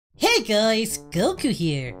Hey guys, Goku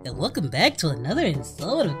here, and welcome back to another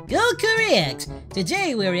installment of Goku Reacts.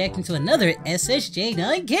 Today we're reacting to another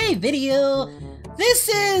SSJ9K video. This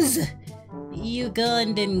is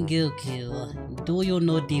Ugandan Goku. Do you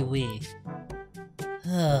know the way?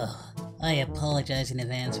 Oh, I apologize in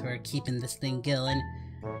advance for keeping this thing going.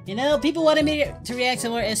 You know, people wanted me to react to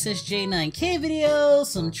more SSJ9K videos,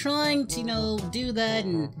 so I'm trying to, do that,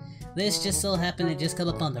 and this just so happened to just come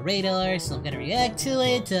up on the radar, so I'm gonna react to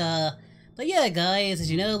it. But yeah, guys, as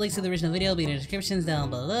you know, links to the original video will be in the descriptions down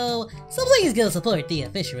below, so please go support the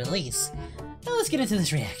official release. Now let's get into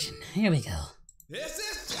this reaction. Here we go.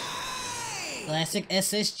 SSJ! Classic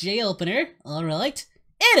SSJ opener, alright.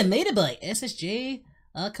 Animated by SSJ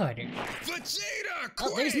Carter. Vegeta,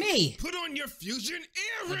 oh, there's me! Put on your fusion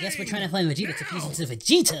earring! I guess we're trying to find Vegeta to fuse into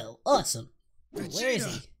Vegito. Awesome. Vegeta. Where is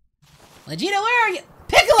he? Vegeta, where are you?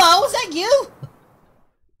 Piccolo, is that you?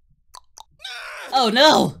 Oh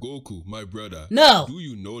no! Goku, my brother. No! Do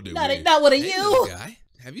you know the Not way? one of Hey, you! little guy.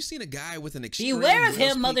 Have you seen a guy with an extreme Beware of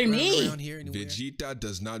him, Mother Me! Vegeta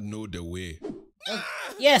does not know the way.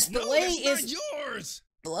 Yes, the no, way that's is... not yours!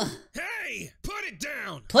 Hey, put it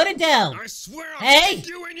down! Put it down! I swear I'll Hey! stick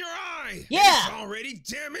you in your eye! Yeah! It's already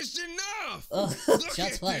damaged enough! Oh, Look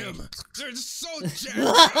shots at fired. them! They're so jacked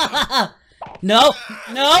up! No!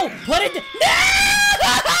 No! Put it... No!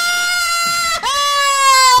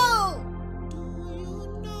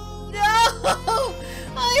 No!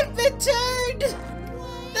 I've been turned!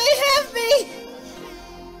 They have me!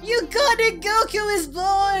 Ugandan Goku is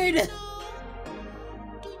born!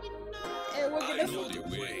 And we're gonna... know the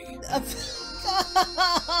way.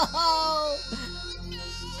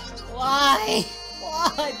 Why?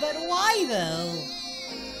 Why? But why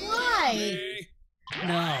though? Why? Me,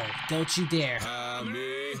 No, don't you dare.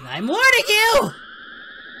 me. I'm warning you!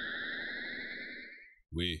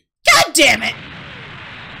 We. God damn it!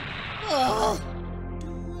 Oh.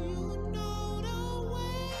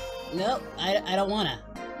 Nope, I don't wanna.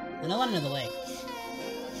 I don't wanna know the way.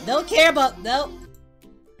 Don't care about... Nope.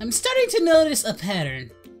 I'm starting to notice a pattern.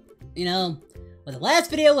 With the last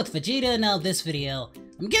video with Vegeta and now this video.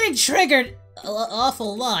 I'm getting triggered an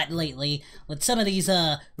awful lot lately with some of these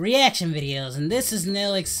reaction videos, and this is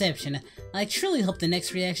no exception. I truly hope the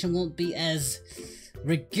next reaction won't be as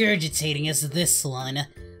regurgitating as this one.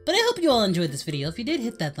 But I hope you all enjoyed this video. If you did,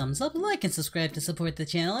 hit that thumbs up, like, and subscribe to support the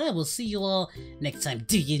channel, and I will see you all next time.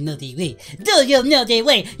 Do you know the way? Do you know the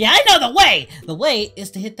way? Yeah, I know the way! The way is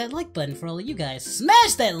to hit that like button for all of you guys.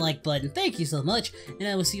 Smash that like button! Thank you so much, and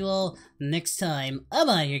I will see you all next time. I'm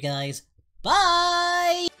out of here, guys. Bye!